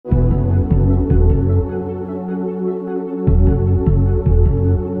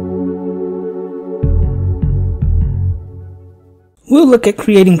We'll look at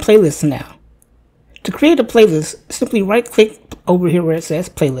creating playlists now. To create a playlist, simply right-click over here where it says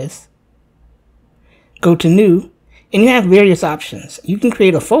Playlist. Go to New, and you have various options. You can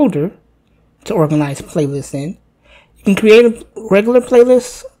create a folder to organize playlists in. You can create a regular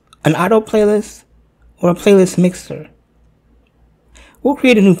playlist, an auto playlist, or a playlist mixer. We'll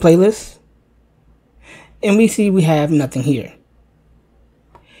create a new playlist, and we see we have nothing here.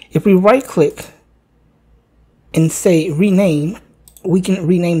 If we right-click and say Rename, we can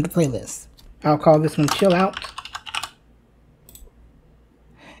rename the playlist. I'll call this one Chill Out.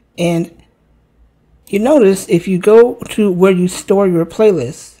 And you notice if you go to where you store your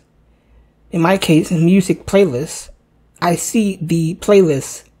playlists, in my case, in Music Playlists, I see the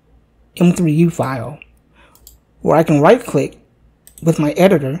playlist M3U file where I can right click with my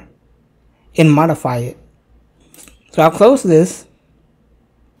editor and modify it. So I'll close this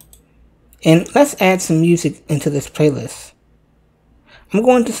and let's add some music into this playlist. I'm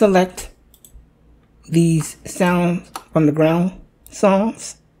going to select these Sounds from the Ground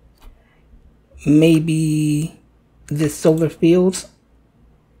songs, maybe this Solar Fields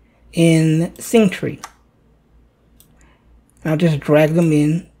in Sing Tree. I'll just drag them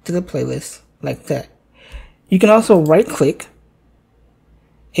in to the playlist like that. You can also right click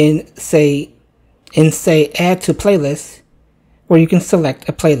and say add to playlist, where you can select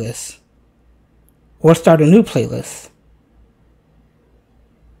a playlist or start a new playlist.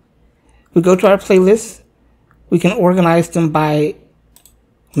 We go to our playlist. We can organize them by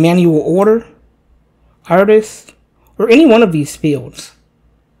manual order, artist, or any one of these fields.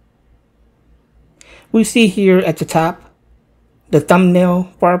 We see here at the top the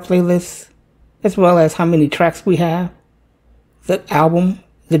thumbnail for our playlist, as well as how many tracks we have, the album,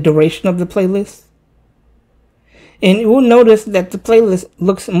 the duration of the playlist. And you will notice that the playlist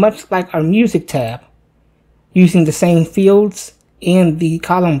looks much like our music tab, using the same fields and the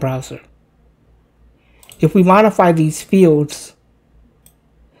column browser. If we modify these fields,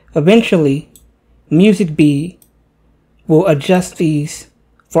 eventually MusicBee will adjust these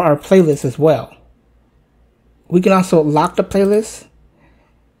for our playlist as well. We can also lock the playlist,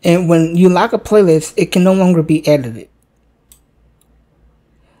 and when you lock a playlist, it can no longer be edited.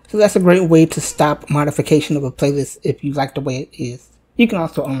 So that's a great way to stop modification of a playlist if you like the way it is. You can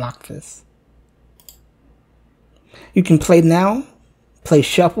also unlock this. You can play now, play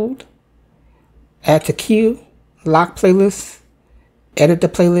shuffled, add to queue, lock playlist, edit the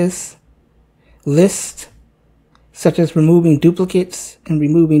playlist, list, such as removing duplicates and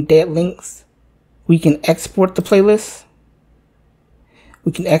removing dead links. We can export the playlist.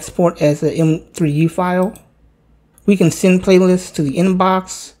 We can export as an M3U file. We can send playlists to the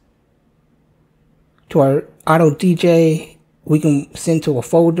inbox, to our auto DJ. We can send to a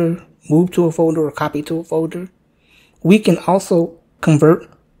folder, move to a folder, or copy to a folder. We can also convert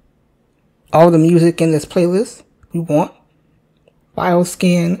all the music in this playlist we want, file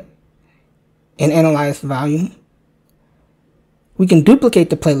scan, and analyze the volume. We can duplicate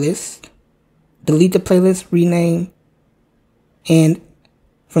the playlist, delete the playlist, rename, and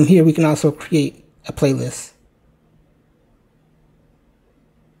from here we can also create a playlist.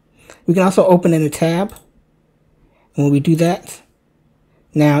 We can also open in a tab. And when we do that,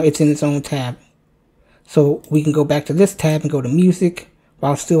 now it's in its own tab. So we can go back to this tab and go to music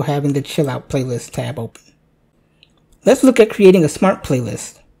while still having the Chill Out playlist tab open. Let's look at creating a smart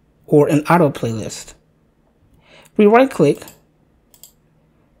playlist or an auto playlist. We right click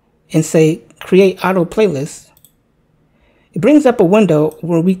and say create auto playlist. It brings up a window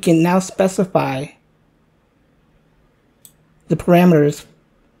where we can now specify the parameters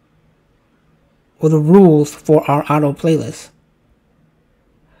or the rules for our auto playlist.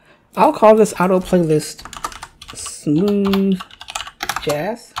 I'll call this auto playlist Smooth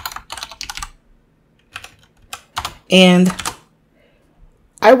Jazz. And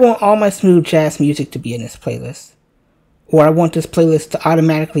I want all my smooth jazz music to be in this playlist. Or I want this playlist to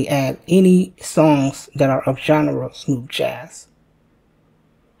automatically add any songs that are of genre smooth jazz.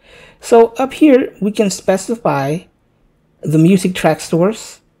 So up here we can specify the music track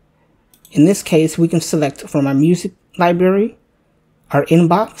source. In this case, we can select from our music library, our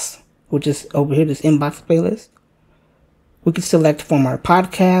inbox, which is over here, this inbox playlist. We can select from our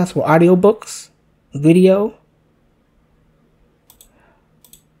podcasts or audiobooks, video.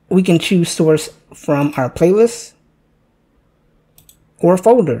 We can choose source from our playlist or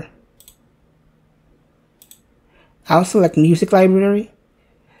folder. I'll select music library.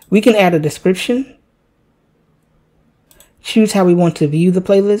 We can add a description. Choose how we want to view the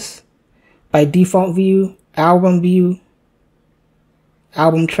playlist. By default view, album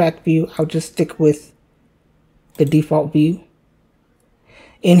track view. I'll just stick with the default view.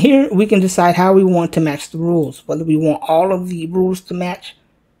 And here we can decide how we want to match the rules, whether we want all of the rules to match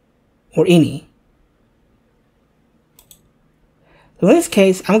or any. So in this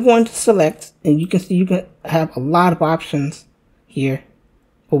case, I'm going to select, and you can see you can have a lot of options here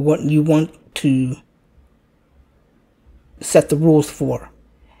for what you want to set the rules for.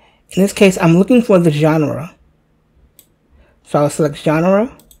 In this case, I'm looking for the genre. So I'll select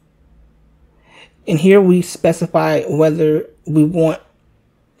genre. And here we specify whether we want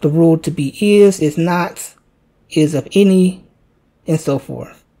the rule to be is not, is of any, and so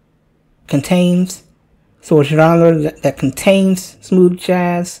forth. Contains. So a genre that contains smooth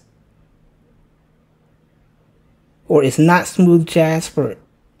jazz, or is not smooth jazz for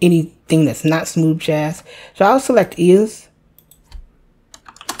anything that's not smooth jazz. So I'll select is,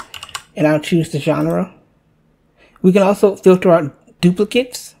 and I'll choose the genre. We can also filter out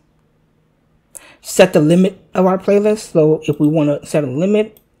duplicates, set the limit of our playlist. So if we want to set a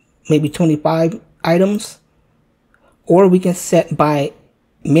limit, maybe 25 items, or we can set by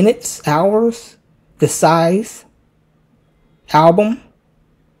minutes, hours, the size, album.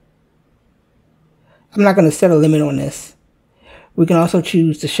 I'm not going to set a limit on this. We can also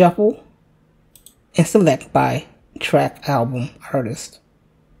choose to shuffle and select by track, album, artist,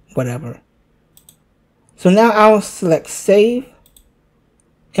 whatever. So now I'll select save,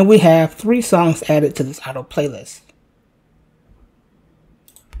 and we have 3 songs added to this auto playlist.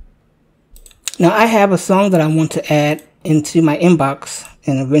 Now I have a song that I want to add into my inbox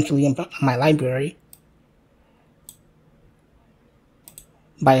and eventually in my library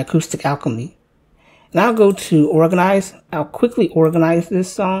by Acoustic Alchemy. And I'll go to organize. I'll quickly organize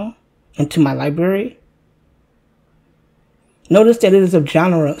this song into my library. Notice that it is of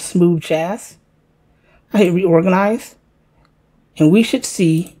genre smooth jazz. I hit reorganize, and we should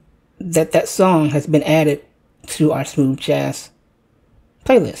see that that song has been added to our smooth jazz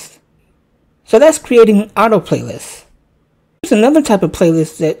playlist. So that's creating auto playlists. There's another type of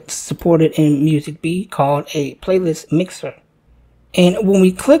playlist that's supported in MusicBee called a playlist mixer. And when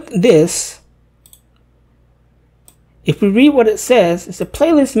we click this, if we read what it says, it's a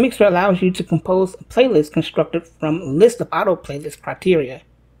playlist mixer allows you to compose a playlist constructed from a list of auto playlist criteria,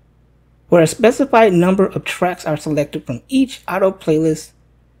 where a specified number of tracks are selected from each auto playlist,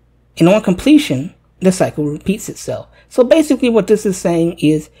 and on completion, the cycle repeats itself. So basically what this is saying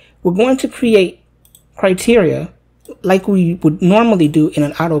is we're going to create criteria like we would normally do in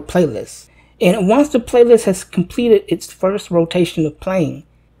an auto playlist. And once the playlist has completed its first rotation of playing,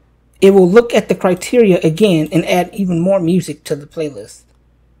 it will look at the criteria again and add even more music to the playlist,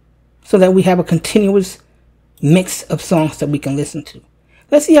 so that we have a continuous mix of songs that we can listen to.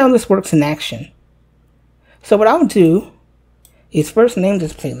 Let's see how this works in action. So what I'll do is first name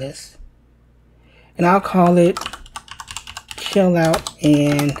this playlist, and I'll call it Chill Out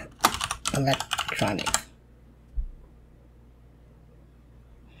and Electronic.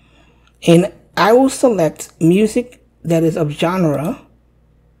 And I will select music that is of genre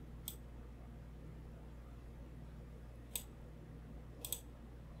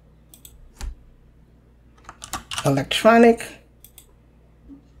electronic,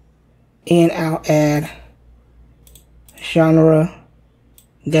 and I'll add genre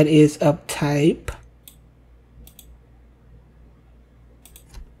that is of type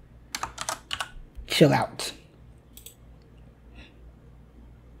chill out.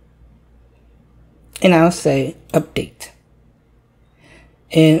 And I'll say update.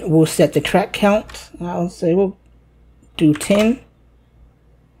 And we'll set the track count. I'll say we'll do 10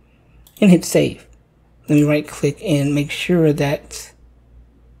 and hit save. Let me right click and make sure that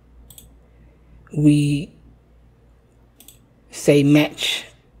we say match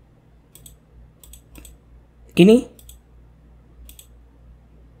any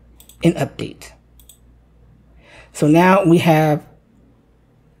and update. So now we have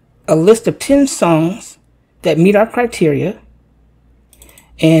a list of 10 songs that meet our criteria.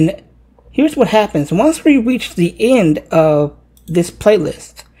 And here's what happens once we reach the end of this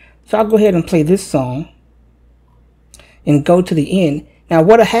playlist. So I'll go ahead and play this song and go to the end. Now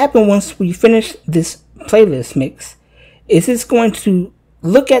what'll happen once we finish this playlist mix is it's going to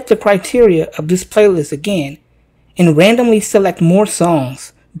look at the criteria of this playlist again and randomly select more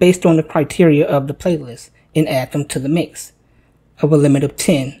songs based on the criteria of the playlist and add them to the mix of a limit of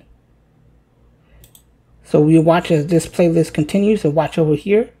 10. So we watch as this playlist continues, and watch over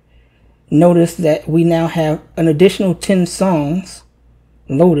here. Notice that we now have an additional 10 songs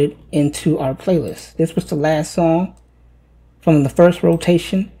loaded into our playlist. This was the last song from the first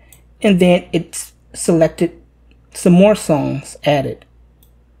rotation, and then it's selected some more songs added.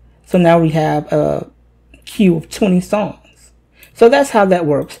 So now we have a queue of 20 songs. So that's how that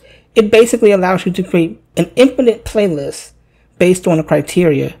works. It basically allows you to create an infinite playlist based on the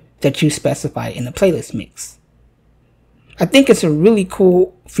criteria that you specify in the playlist mix. I think it's a really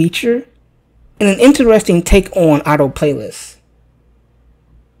cool feature and an interesting take on auto playlists.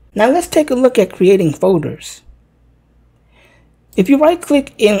 Now let's take a look at creating folders. If you right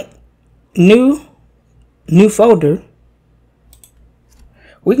click in new folder,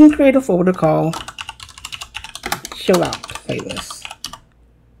 we can create a folder called Chill Out Playlist.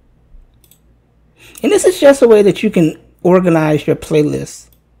 And this is just a way that you can organize your playlist.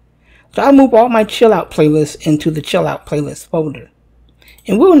 So I'll move all my Chill Out playlists into the Chill Out Playlist folder.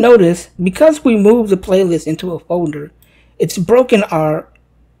 And we'll notice, because we moved the playlist into a folder, it's broken our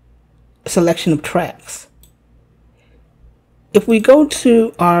selection of tracks. If we go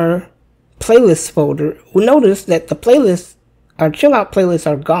to our playlist folder, we'll notice that the playlists, our Chill Out playlists,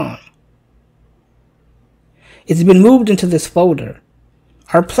 are gone. It's been moved into this folder.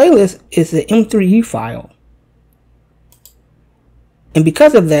 Our playlist is the M3U file. And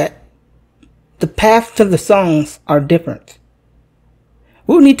because of that, the paths to the songs are different.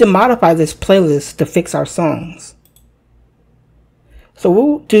 We'll need to modify this playlist to fix our songs. So what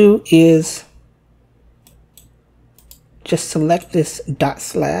we'll do is just select this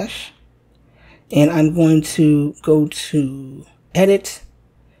 // and I'm going to go to edit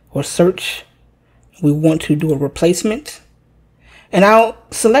or search. We want to do a replacement, and I'll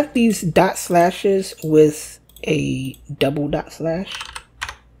select these // with a double /.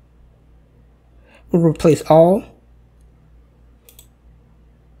 We'll replace all,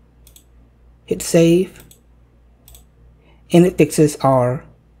 hit save, and it fixes our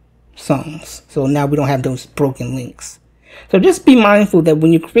songs. So now we don't have those broken links. So just be mindful that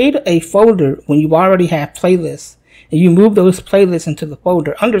when you create a folder, when you already have playlists, and you move those playlists into the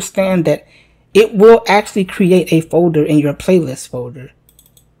folder, understand that it will actually create a folder in your playlist folder.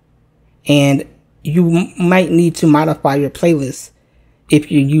 And you might need to modify your playlist if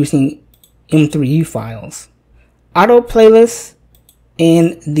you're using M3U files. Auto playlists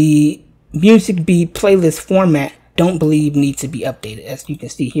in the MusicBee playlist format don't believe need to be updated. As you can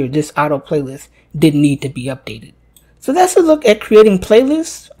see here, this auto playlist didn't need to be updated. So that's a look at creating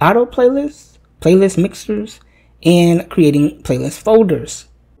playlists, auto playlists, playlist mixers, and creating playlist folders.